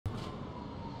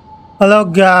Hello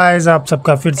guys, आप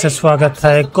सबका फिर से स्वागत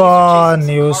है एक और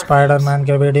न्यू स्पाइडरमैन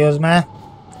के वीडियोस में।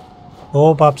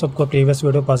 होप आप सबको प्रीवियस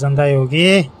वीडियो पसंद आई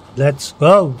होगी। Let's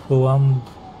go. तो हम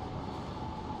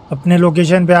अपने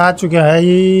लोकेशन पे आ चुके हैं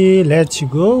ही। Let's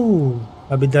go.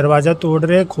 अभी दरवाजा तोड़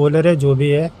रहे, खोल रहे, जो भी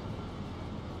है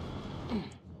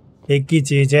एक ही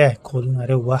चीज है, खोलना।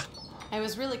 अरे वाह। I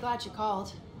was really glad you called.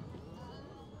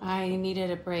 I needed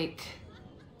a break.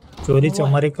 चोरी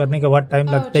चमारी करने के बाद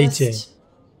टाइम लगता ही है।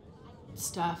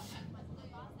 Stuff.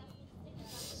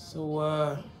 So,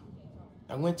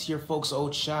 I went to your folks'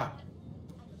 old shop.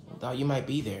 Thought you might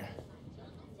be there.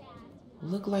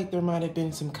 Looked like there might have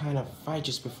been some kind of fight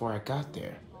just before I got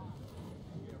there.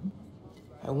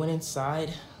 I went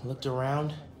inside, looked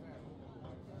around,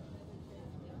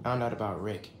 found out about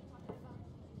Rick.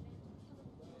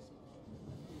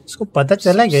 इसको पता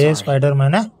चला क्या ये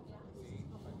Spiderman है?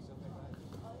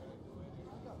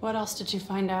 What else did you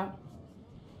find out?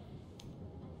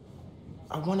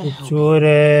 I want to help चोर you,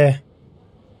 है।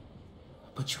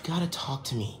 but you gotta talk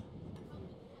to me.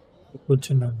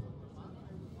 कुछ ना।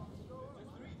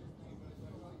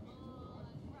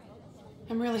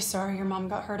 I'm really sorry your mom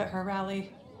got hurt at her rally.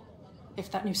 If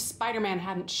that new Spider-Man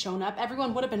hadn't shown up,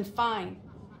 everyone would have been fine.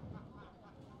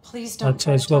 Please don't.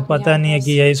 अच्छा, इसको पता नहीं है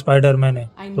कि यही स्पाइडरमैन है,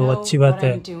 तो अच्छी बात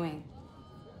है।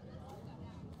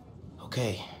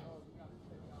 Okay.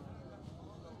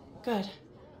 Good.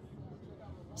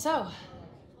 So,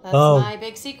 that's my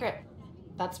big secret.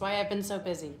 That's why I've been so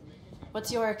busy.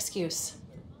 What's your excuse?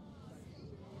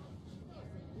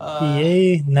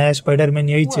 यही नया स्पाइडरमैन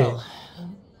यही चाहिए। Well,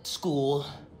 school,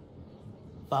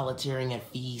 volunteering at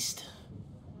Feast.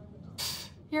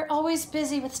 You're always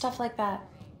busy with stuff like that.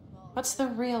 What's the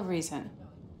real reason?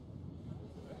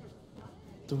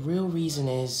 The real reason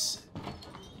is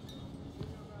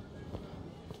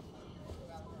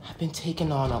I've been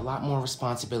taking on a lot more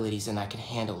responsibilities than I can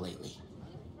handle lately.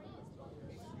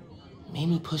 Made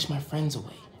me push my friends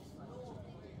away.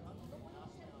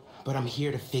 But I'm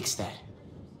here to fix that.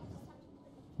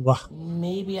 वाह,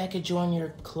 Maybe I could join your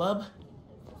club?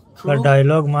 क्या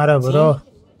dialogue मारा bro.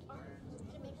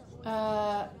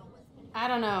 I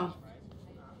don't know.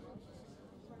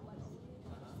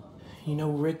 You know,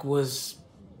 Rick was...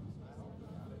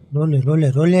 role role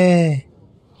role.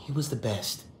 He was the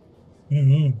best.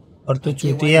 और तो I get why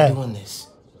चूतिया you're है। doing this.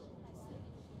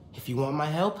 If you want my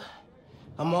help,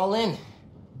 I'm all in.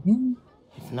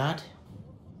 If not,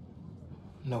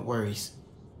 no worries.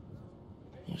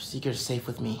 Your secret is safe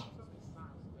with me.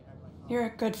 You're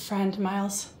a good friend,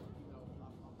 Miles.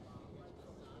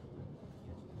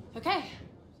 Okay,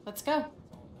 let's go.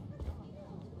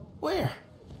 Where?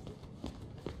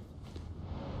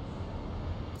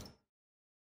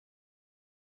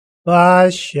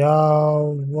 Wash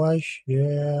up, wash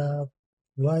up,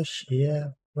 wash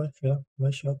up, wash up,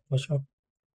 wash up, wash up.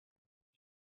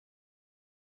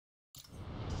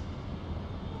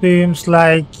 Seems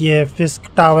like ये फिस्क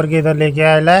tower के इधर लेके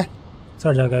आया है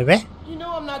sir जगह पे। You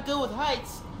know I'm not good with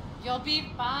heights. You'll be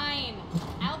fine.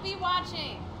 I'll be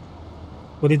watching.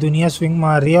 पूरी दुनिया स्विंग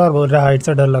मार रही है और बोल रहा है हाइट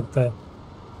से डर लगता है।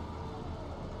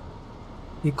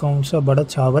 ये कौन सा बड़ा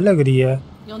छावा लग रही है।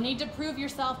 You'll need to prove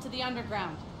yourself to the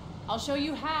underground. I'll show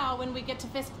you how when we get to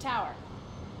Fisk Tower.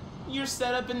 You're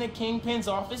set up in the Kingpin's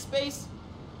office space?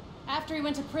 After he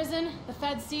went to prison, the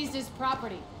feds seized his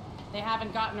property. They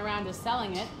haven't gotten around to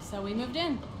selling it, so we moved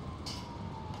in.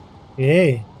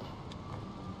 Hey.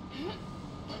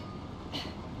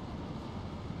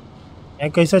 मैं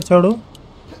कैसा चढ़ूं?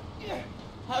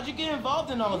 How'd you get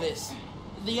involved in all this?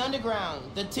 The underground,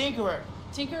 the Tinkerer.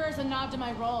 Tinkerer's a nod to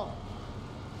my role.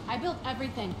 I built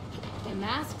everything. The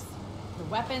masks, the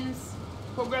weapons.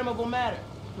 Programmable matter.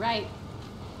 Right.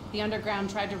 The underground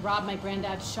tried to rob my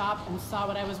granddad's shop and saw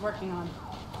what I was working on.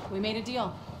 We made a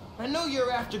deal. I know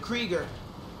you're after Krieger,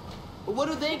 but what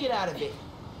do they get out of it?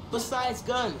 Besides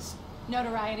guns?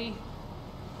 Notoriety.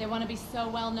 They want to be so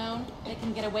well known, they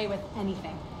can get away with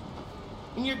anything.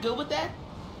 And you're good with that?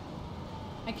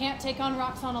 I can't take on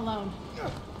Roxxon alone.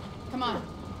 Come on.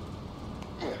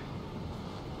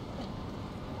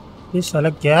 ये साला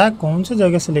क्या है? कौन सी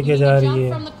जगह से लेके जा रही है?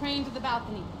 Jump from the crane to the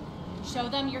balcony. Show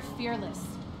them you're fearless.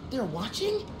 They're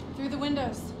watching? Through the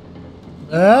windows.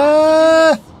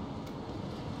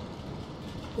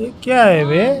 ये क्या है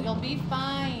बे? You'll be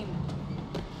fine.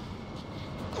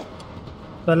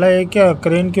 साला ये क्या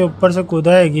क्रेन के ऊपर से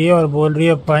कूदाएगी और बोल रही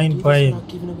है फाइन फाइन।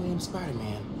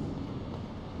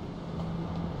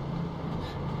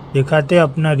 दिखाते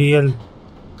अपना रियल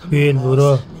फील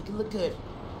ब्रो।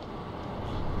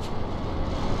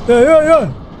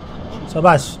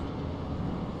 शाबाश।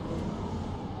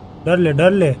 डर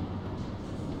ले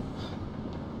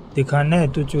दिखाने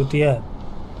है तू चूतिया है,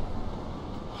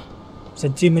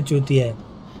 सच्ची में चूतिया है।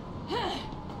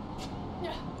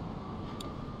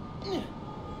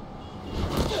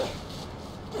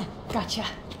 Gotcha.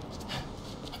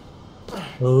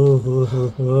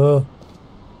 हो।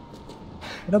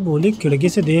 अरे बोली खिड़की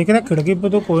से देख रहा, खिड़की पे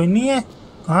तो कोई नहीं है।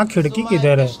 कहाँ खिड़की So am I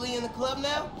किधर है? officially in the club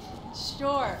now?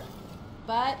 Sure.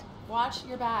 But watch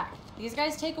your back. These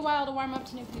guys take a while to warm up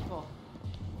to new people.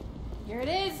 Here it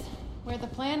is, where the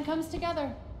plan comes together.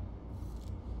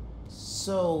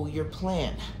 So, your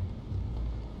plan.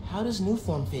 How does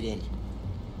Newform fit in?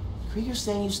 Krieger's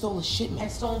saying you stole a I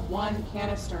shipment. stole one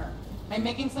canister. I'm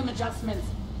making some adjustments.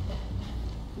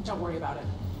 Don't worry about it.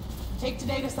 Take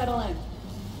today to settle in.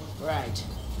 Right.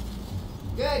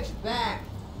 Good, you're back.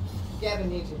 Gavin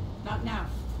needs you. Not now.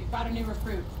 We've got a new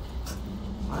recruit.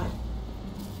 What?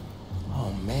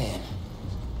 Oh man.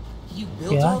 You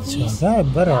built क्या all these? जगह है,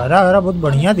 बर हरा हरा बहुत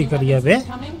बढ़िया दिख रही है बे।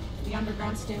 Coming, the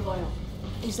underground stay loyal.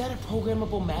 Is that a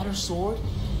programmable matter sword?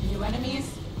 New enemies,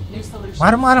 new solutions.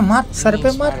 मार मार मार, सर You पे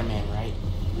mean मार। Spider-Man, right?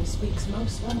 This week's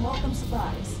most unwelcome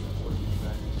surprise.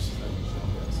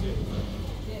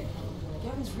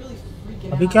 Gavin's really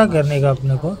freaking अभी out क्या about करने का ship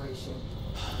अपने को? operation.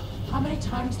 How many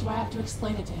times do I have to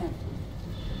explain it to him?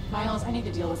 Miles, I need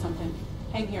to deal with something.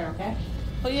 Hang here, okay?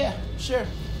 Oh yeah, sure.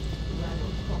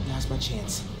 Now's my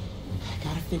chance.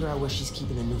 Gotta figure out where she's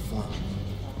keeping the Newform.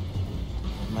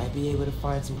 Might be able to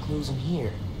find some clues in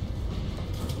here.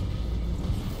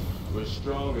 We're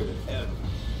stronger than ever.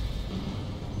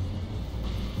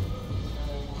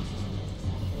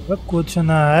 वो कुछ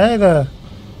ना है इधर।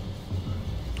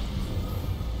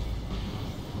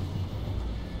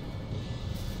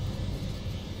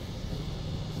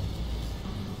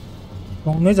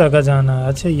 में जगह जाना है।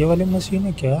 अच्छा ये वाली मशीन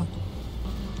है क्या?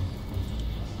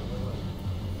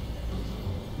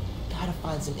 Gotta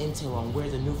find some intel on where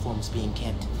the Newform is being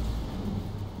kept.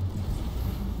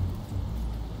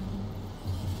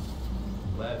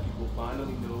 Glad people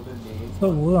finally know the names.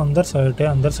 तो वो अंदर साइड है,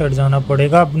 अंदर साइड जाना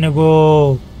पड़ेगा अपने को।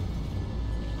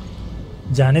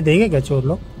 जाने देंगे क्या चोर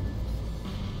लोग?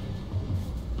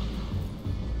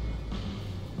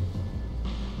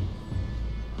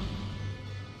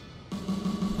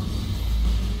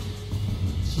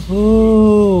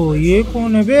 ओ ये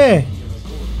कौन है बे?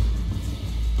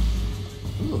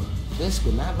 Ooh, Fisk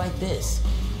would not like this.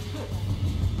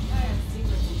 I have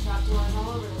secrets and trapdoors all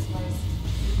over this place.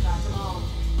 We've got them all.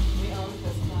 We own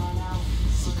this car now.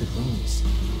 Secret rooms.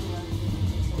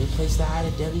 Good place to hide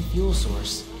a deadly fuel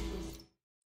source.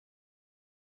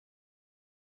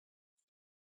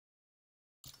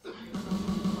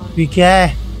 ये क्या है?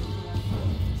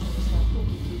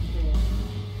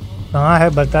 कहाँ है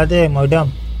बता दे madam.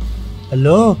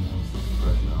 Hello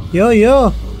यो यो,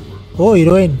 ओ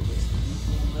heroine.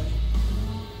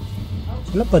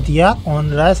 चलो पतिया कौन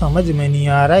रहा है समझ में नहीं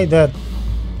आ रहा इधर।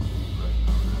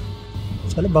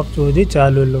 चलो बकचोदी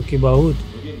चालू लो की बहुत।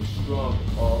 We're getting strong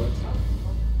all the time.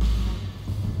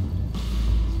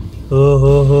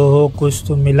 हो कुछ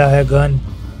तो मिला है गन।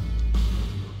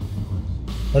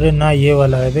 अरे ना ये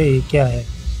वाला है बे, ये क्या है?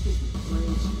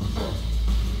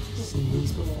 Seen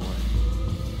these before.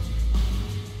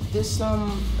 This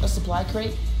a supply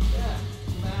crate? Yeah,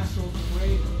 some assholes are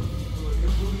waiting.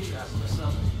 We're booby traps or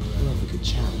something. I love a good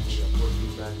challenge.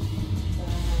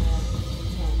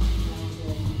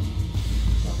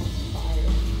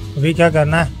 अभी क्या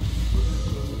करना है?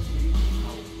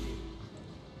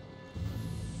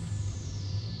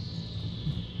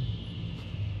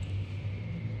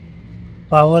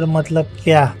 पावर मतलब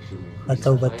क्या?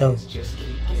 बताओ बताओ। Just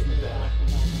keep getting better.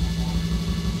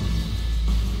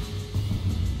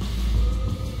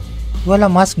 वाला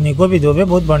मास्क मेरे को भी दो बे,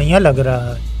 बहुत बढ़िया लग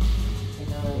रहा है।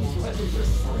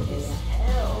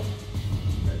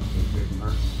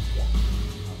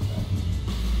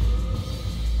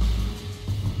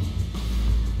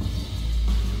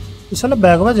 ये साला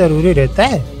बैगवा जरूरी रहता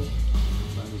है।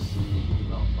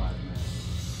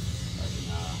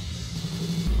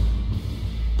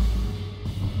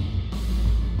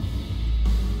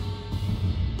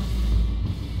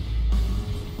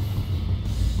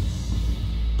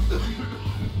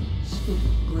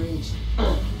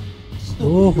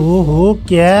 हो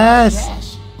cash.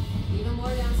 Even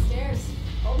more downstairs.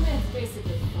 Old man's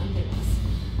basically funding us,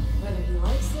 whether he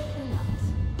likes it or not.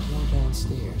 More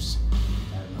downstairs.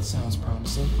 That sounds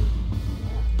promising.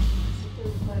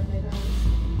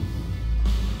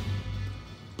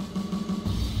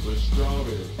 We're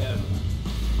stronger than ever.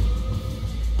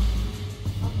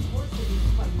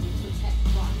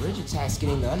 Bridge attack's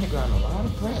getting the underground a lot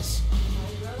of press.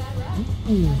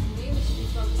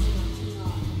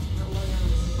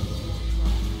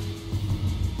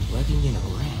 lugging it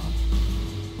around.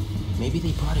 Maybe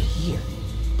they brought it here.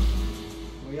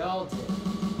 We all did.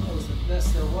 That was the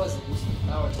best there was at using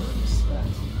power to earn respect.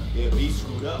 If he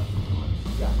screwed up,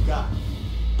 he got.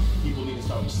 People need to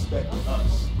start respecting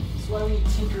us. That's why we need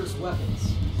Tinker's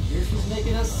weapons. Here's who's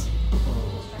making us.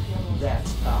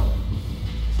 That's power.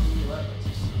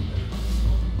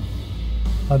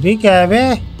 अभी क्या है बे?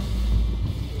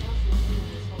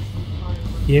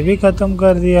 ये भी खत्म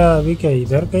कर दिया। अभी क्या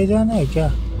इधर कहीं जाना है क्या?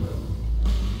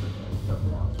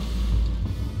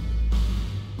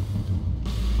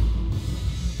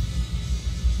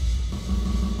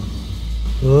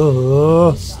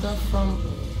 ओह Stuff from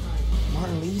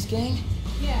Martin Lee's gang?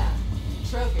 Yeah,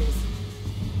 trophies.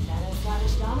 That is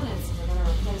Scottish dominance. We're gonna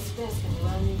replace Fisk and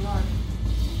run New York.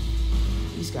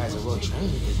 These guys are well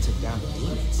trained if they took down the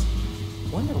demons.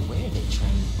 Wonder where they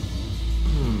trained.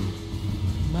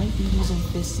 Might be using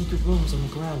Fisk's secret rooms on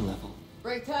the ground level.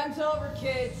 Break time's over,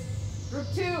 kids. Group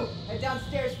 2, head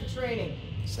downstairs for training.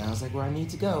 Sounds like where I need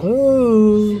to go.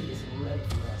 Oh It's ready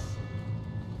for us.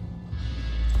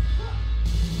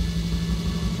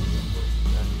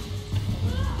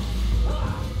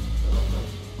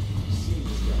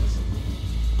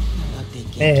 Look, they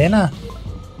है get ना?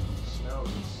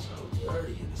 Smells so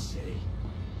dirty in the city.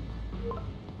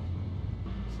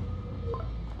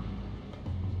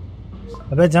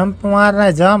 अबे jump मारना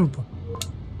है jump.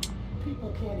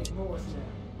 People can't ignore us now.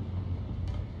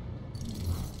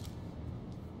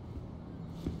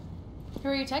 Who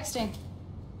are you texting?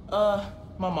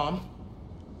 my mom.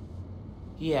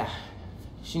 Yeah,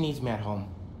 she needs me at home.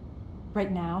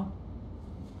 Right now?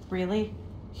 Really?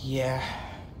 Yeah,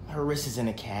 her wrist is in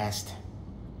a cast.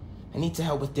 I need to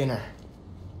help with dinner.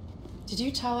 Did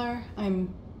you tell her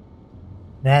I'm...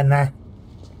 Nah, nah.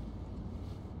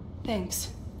 Thanks.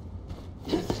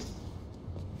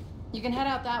 You can head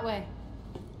out that way.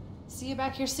 See you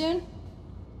back here soon?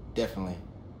 Definitely.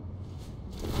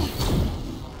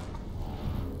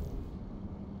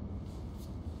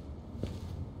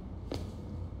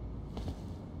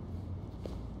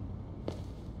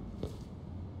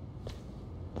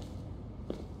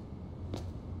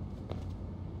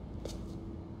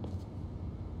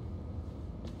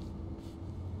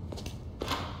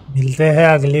 मिलते हैं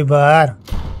अगली बार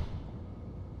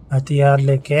हथियार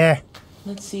लेके।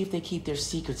 Let's see if they keep their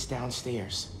secrets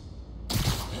downstairs.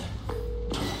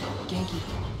 Genki,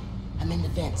 I'm in the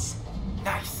vents.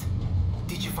 Nice.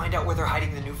 Did you find out where they're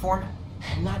hiding the new form?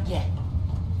 Not yet,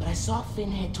 but I saw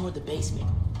Finn head toward the basement,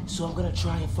 so I'm gonna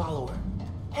try and follow her.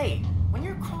 Hey, when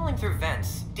you're crawling through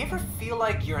vents, do you ever feel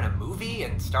like you're in a movie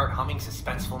and start humming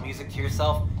suspenseful music to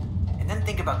yourself? And then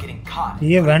think about getting caught.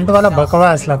 ये went वाला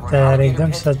बकवास लगता है यार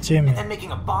एकदम सच्ची में। And then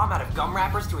making a bomb out of gum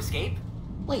wrappers to escape?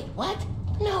 Wait, what?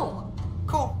 No.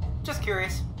 Cool. Just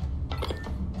curious.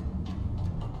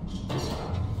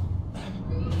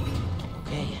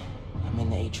 Okay, I'm in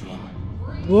the atrium.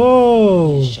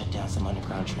 Whoa! Shut down some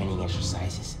underground training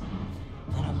exercises.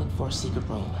 Then I'll look for a secret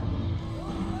room.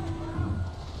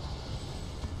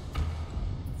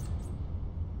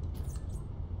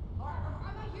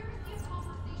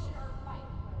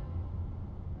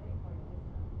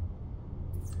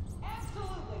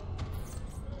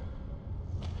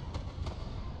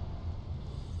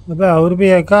 अबे और भी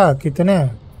है का? कितने?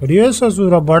 अरे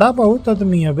ससुरा बड़ा बहुत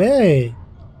आदमी है बे।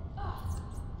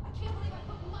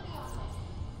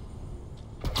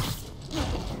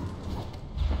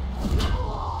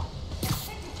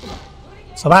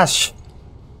 शाबाश।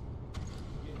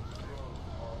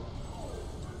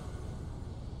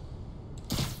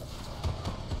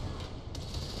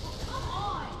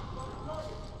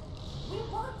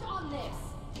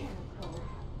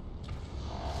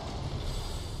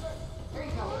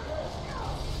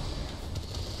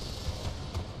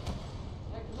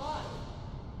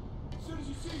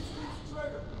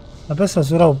 अबे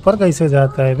ससुरा ऊपर कैसे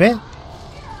जाता है बे?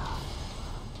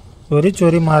 चोरी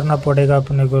चोरी मारना पड़ेगा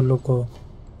अपने गोलू को,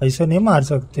 ऐसे नहीं मार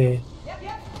सकते।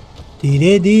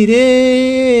 धीरे धीरे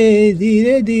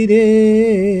धीरे धीरे।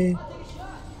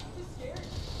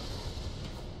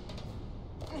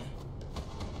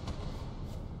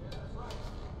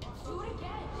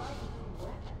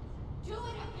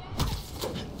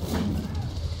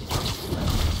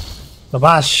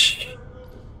 शाबाश।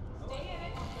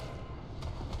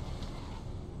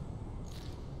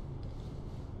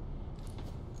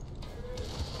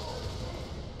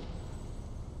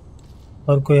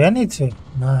 और कोई है नीचे?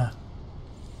 ना।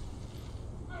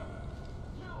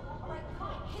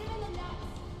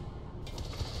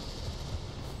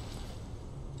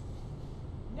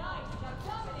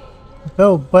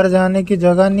 तो ऊपर जाने की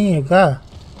जगह नहीं है क्या?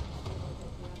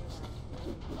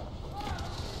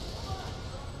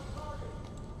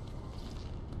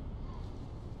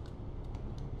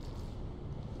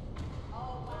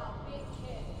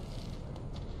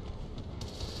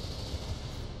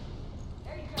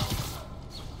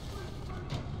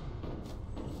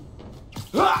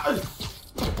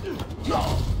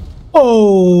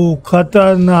 ओ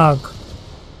खतरनाक।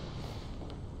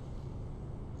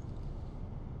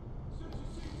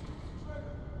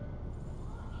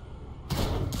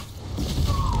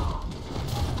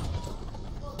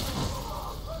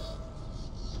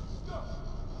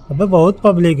 अबे बहुत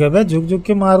पब्लिक है बे, झुक झुक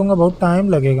के मारूंगा, बहुत टाइम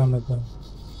लगेगा मेरे को।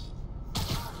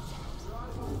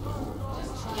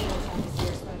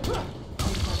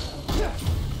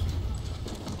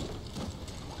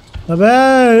 अबे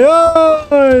यो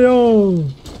यो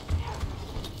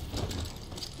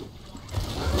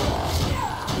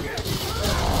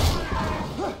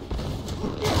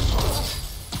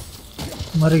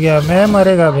मर गया मैं,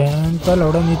 मरेगा बहन। चल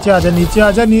उड़ो, नीचे आजा, नीचे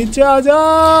आजा, नीचे आजा।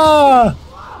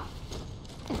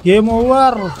 Game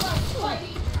over.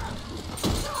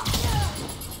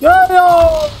 यो यो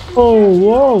ओ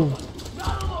वो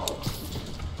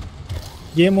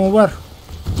गेम ओवर।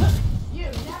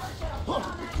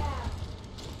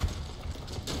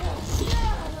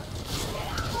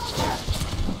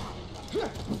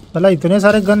 चला इतने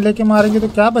सारे गन लेके मारेंगे तो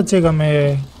क्या बचेगा।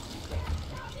 मैं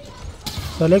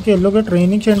चले के लोग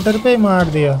ट्रेनिंग सेंटर पे ही मार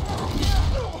दिया।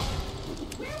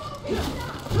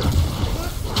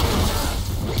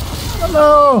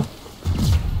 चलो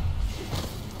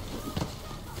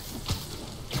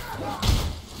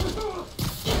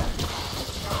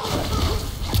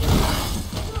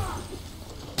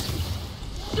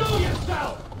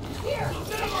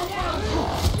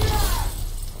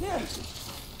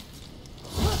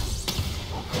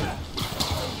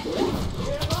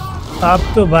अब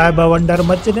तो भाई बवंडर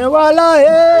मचने वाला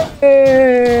है।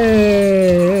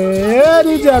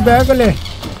 रुजा बैग ले।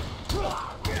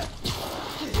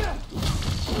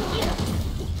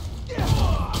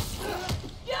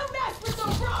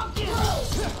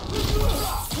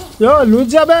 यो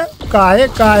लूजा बे, काहे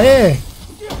काहे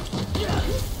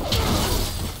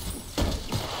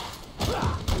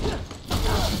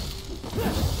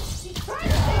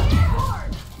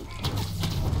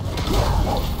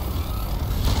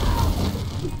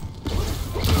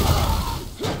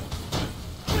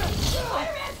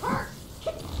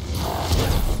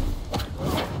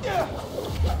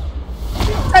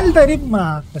तेरी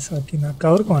माँ कैसा की ना।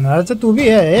 और कौन है? अच्छा तू भी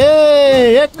है।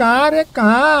 ये कहाँ रे,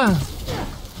 कहाँ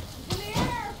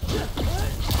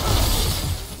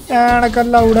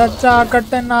कल्ला उड़ा चा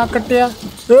कटे ना कटिया।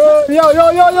 यो यो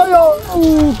यो यो यो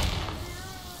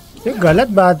ये गलत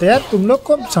बात है यार, तुम लोग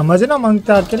को समझना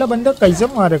मांगता। अकेला बंदा कैसे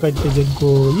मारे करते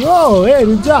जिनको। यो ए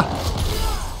रुजा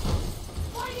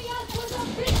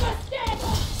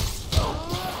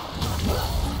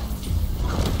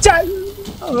चल।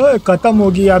 खत्म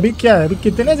होगी अभी। क्या है, अभी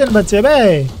कितने जन बचे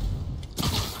बे?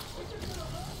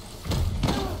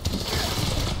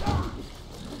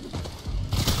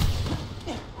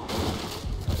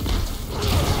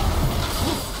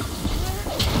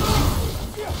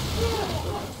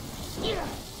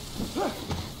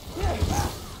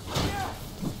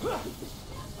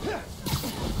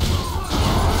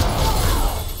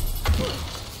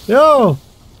 यो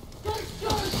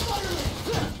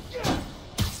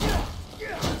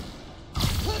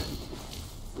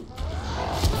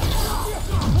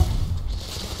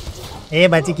ए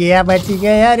बच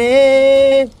गया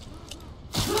रे।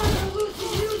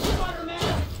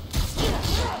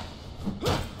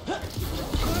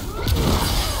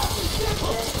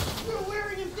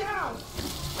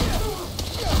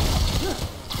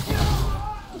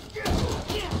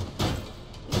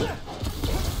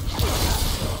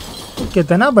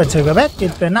 कितना बचेगा बे,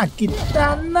 कितना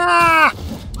कितना।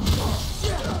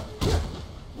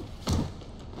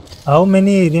 How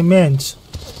many remains?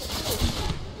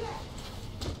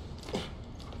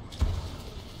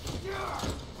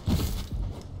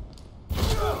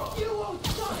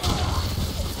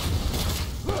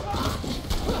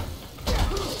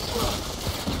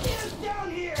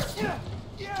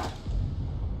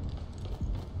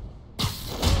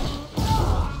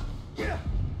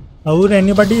 और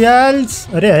एनीबडी एल्स?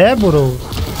 अरे है ब्रो।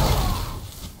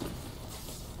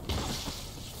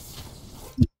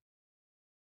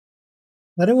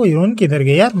 अरे वो हीरोइन किधर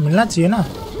गई यार, मिलना चाहिए ना।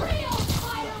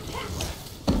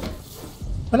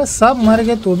 अरे सब मर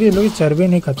गए तो भी ये लोग की चर्बी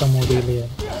नहीं खत्म हो रही है।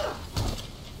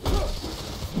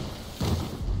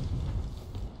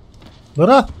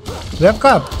 Bro wake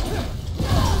up,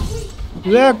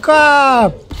 wake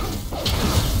up,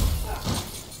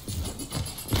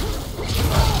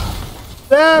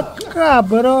 wake up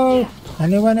bro.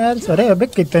 Anyone else? अरे अबे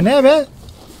कितने बे?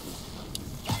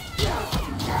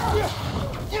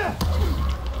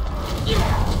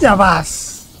 शाबाश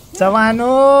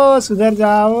जवानों, सुधर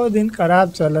जाओ, दिन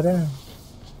खराब चल रहे हैं।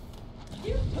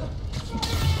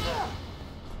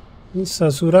 इस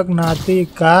ससुरक नाती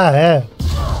का है।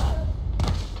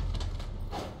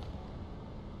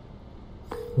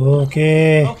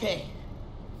 Okay Okay.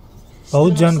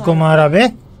 बहुत जन को मारा बे।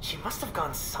 She must have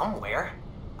gone somewhere.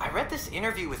 I read this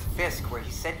interview with Fisk where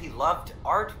he said he loved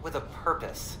art with a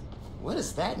purpose. What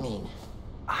does that mean?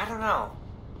 I don't know.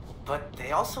 But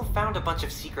they also found a bunch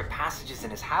of secret passages in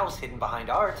his house hidden behind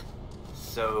art.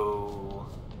 So...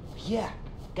 Yeah,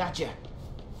 gotcha.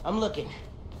 I'm looking.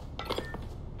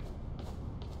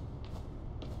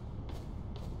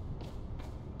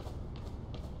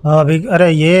 हाँ अभी अरे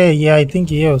ये I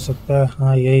think ये हो सकता है।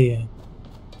 हाँ यही है।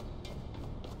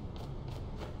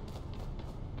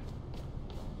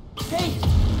 Hey,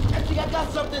 I think I got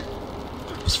something.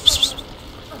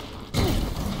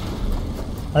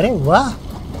 अरे वाह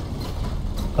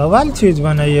कमाल चीज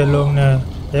बनाई है लोग ने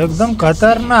एकदम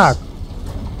खतरनाक।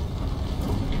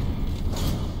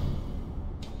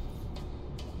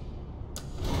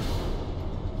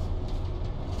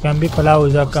 कम भी फलाओ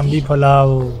जा कम भी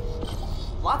फलाओ।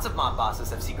 Lots of mob bosses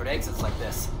have secret exits like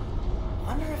this.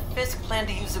 Wonder if Fisk planned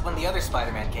to use it when the other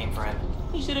Spider-Man came for him.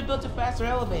 He should have built a faster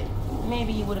elevator.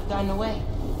 Maybe he would have gotten away.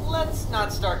 Let's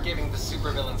not start giving the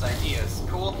supervillains ideas,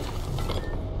 cool?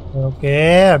 Okay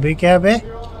अभी क्या बे?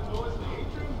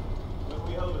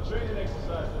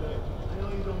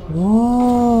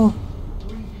 ओह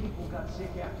Three people got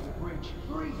sick after the bridge.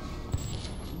 Three!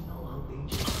 You know how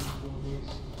dangerous this one is.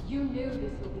 You knew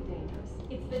this would be dangerous.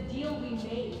 It's the deal we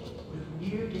made. But if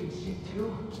Mia getting sick too?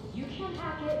 You can't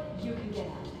hack it, you can get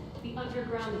out. The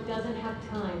underground doesn't have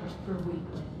time for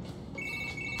weaklings.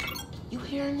 You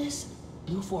hearing this?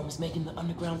 New form is making the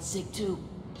underground sick too.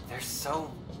 They're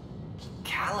so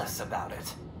callous about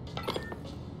it.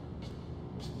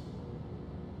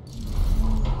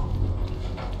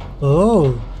 ओह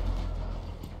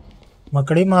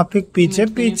मकड़ी माफिक पीछे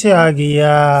पीछे आ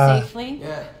गया। Safely?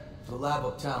 Yeah, the lab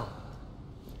uptown.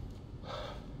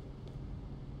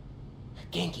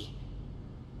 Genki,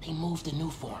 they moved the new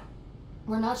form.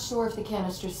 We're not sure if the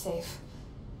canister's safe.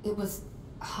 It was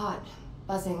hot,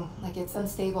 buzzing, like it's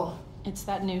unstable. It's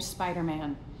that new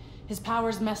Spider-Man. His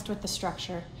powers messed with the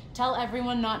structure. Tell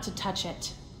everyone not to touch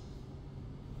it.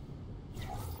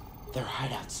 They're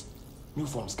hideouts. New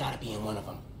form's gotta be in one of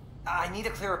them. I need a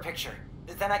clearer picture.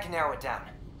 Then I can narrow it down.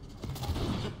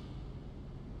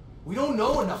 We don't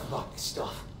know enough about this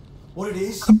stuff. What it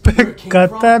is, where it came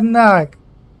from. खतरनाक।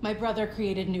 My brother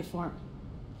created new form.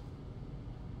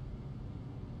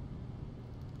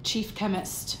 Chief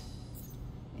chemist.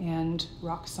 And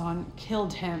Roxxon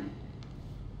killed him.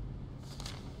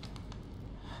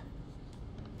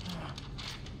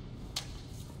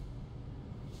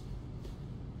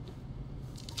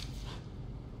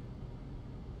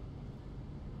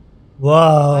 I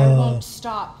वाह won't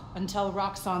stop until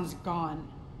Roxxon's gone.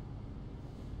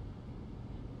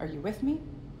 Are you with me?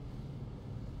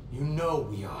 You know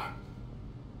we are.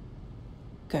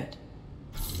 Good.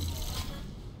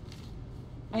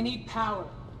 I need power.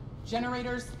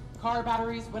 Generators, car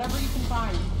batteries, whatever you can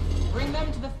find. Bring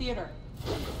them to the theater.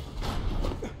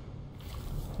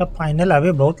 अब final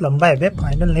अभी बहुत लंबा है बे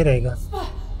final नहीं रहेगा।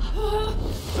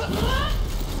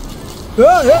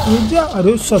 रुक जा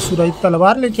अरे ससुर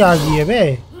तलवार लेके आ गई है बे।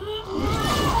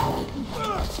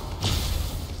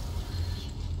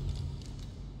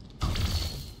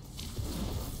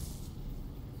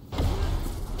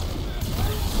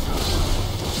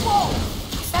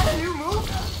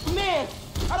 Man,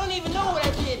 I don't even know what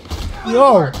I did. यो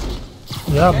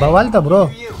या बवाल था bro.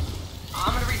 You.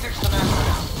 I'm gonna research the map for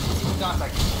now. See what dots I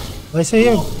can. वैसे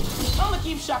ये I'm gonna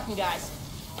keep shocking guys.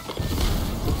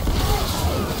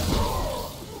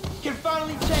 Can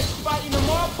finally check fighting the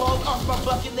mob balls off my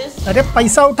bucket list. अरे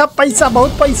पैसा उठा पैसा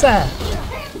बहुत पैसा है।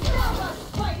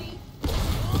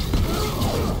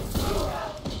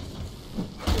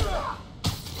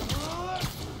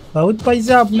 बहुत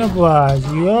पैसा अपने पास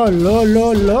यो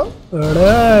लो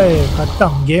अरे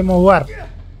खत्म गेम ओवर।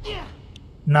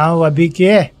 नाउ अभी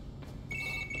के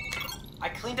I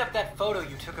cleaned up that photo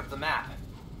you took of the map.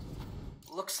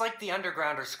 Looks like the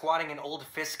underground are squatting in old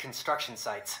Fisk construction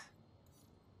sites.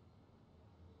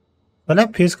 भले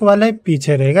फिस्क वाला ही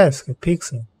पीछे रहेगा इसके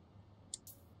फिक्स है।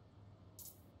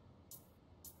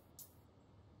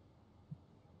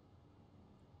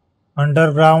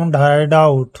 अंडरग्राउंड हाइड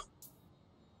आउट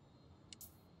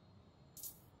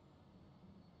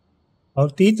और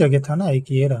 3 जगह था ना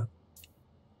एक ये रहा।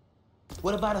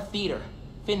 What about a theater?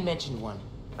 Finn mentioned one.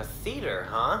 A theater,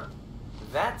 huh?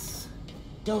 That's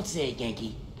Don't say it,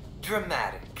 Genki.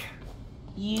 dramatic.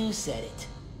 You said it.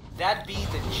 That'd be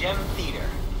the Gem Theater.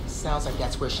 Sounds like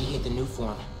that's where she hid the new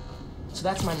form. So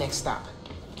that's my next stop.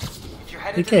 If you're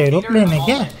headed ठीक to है the theater, aeroplane है I'm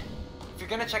क्या? all in.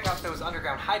 gonna check out those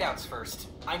underground hideouts first.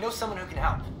 I know someone who can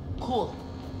help. Cool.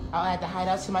 I'll add the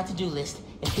hideouts to my to-do list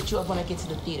and hit you up when I get to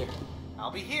the theater.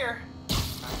 I'll be here.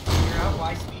 Time to figure out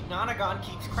why Speed Nonagon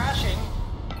keeps crashing.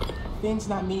 Finn's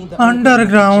not meeting the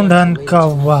Underground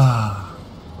Uncover.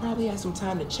 Probably has some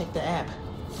time to check the app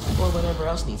or whatever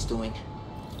else needs doing.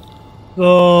 तो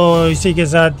इसी के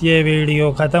साथ ये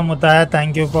video ख़त्म होता है.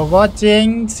 Thank you for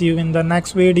watching. C you in the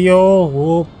next video.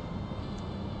 Hope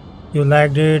you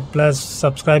liked it. Plus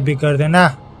subscribe भी कर देना.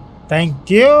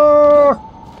 Thank you.